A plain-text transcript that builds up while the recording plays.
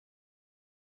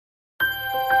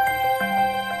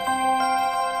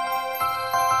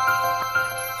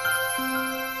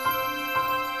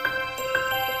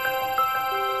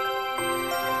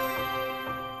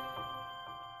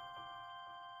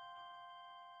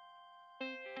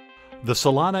The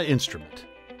Solana instrument,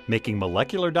 making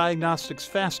molecular diagnostics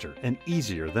faster and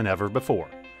easier than ever before,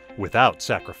 without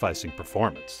sacrificing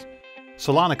performance.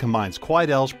 Solana combines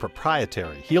Quidel's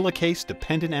proprietary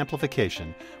helicase-dependent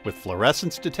amplification with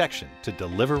fluorescence detection to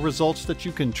deliver results that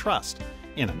you can trust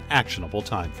in an actionable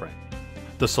time frame.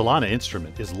 The Solana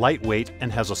instrument is lightweight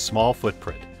and has a small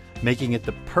footprint, making it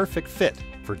the perfect fit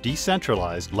for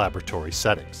decentralized laboratory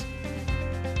settings.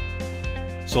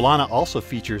 Solana also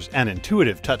features an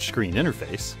intuitive touchscreen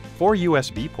interface, 4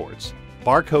 USB ports,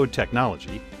 barcode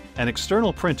technology, an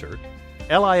external printer,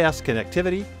 LIS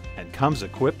connectivity, and comes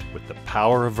equipped with the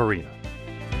power of Arena.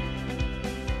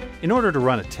 In order to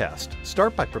run a test,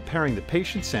 start by preparing the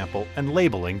patient sample and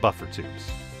labeling buffer tubes.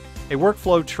 A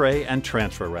workflow tray and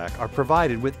transfer rack are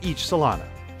provided with each Solana.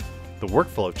 The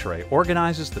workflow tray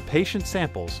organizes the patient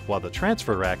samples, while the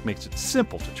transfer rack makes it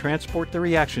simple to transport the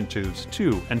reaction tubes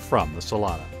to and from the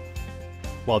Solana.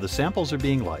 While the samples are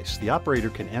being lysed, the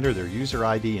operator can enter their user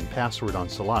ID and password on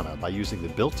Solana by using the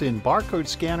built-in barcode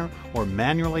scanner or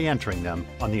manually entering them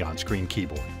on the on-screen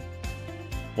keyboard.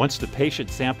 Once the patient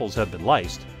samples have been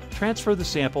lysed, transfer the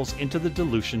samples into the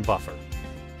dilution buffer.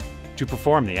 To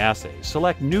perform the assay,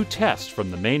 select New Test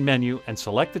from the main menu and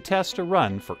select the test to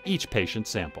run for each patient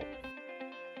sample.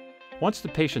 Once the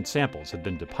patient samples have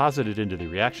been deposited into the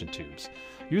reaction tubes,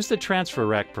 use the transfer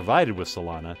rack provided with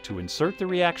Solana to insert the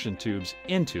reaction tubes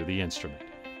into the instrument.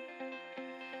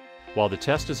 While the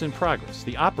test is in progress,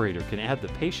 the operator can add the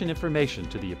patient information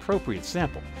to the appropriate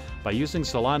sample by using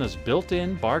Solana's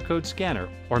built-in barcode scanner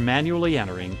or manually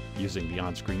entering using the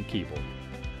on-screen keyboard.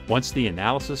 Once the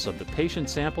analysis of the patient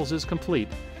samples is complete,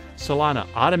 Solana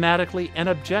automatically and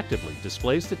objectively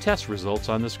displays the test results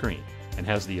on the screen and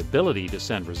has the ability to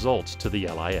send results to the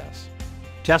LIS.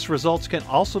 Test results can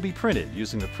also be printed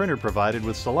using the printer provided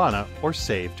with Solana or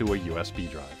saved to a USB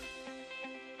drive.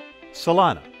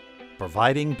 Solana,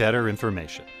 providing better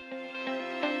information.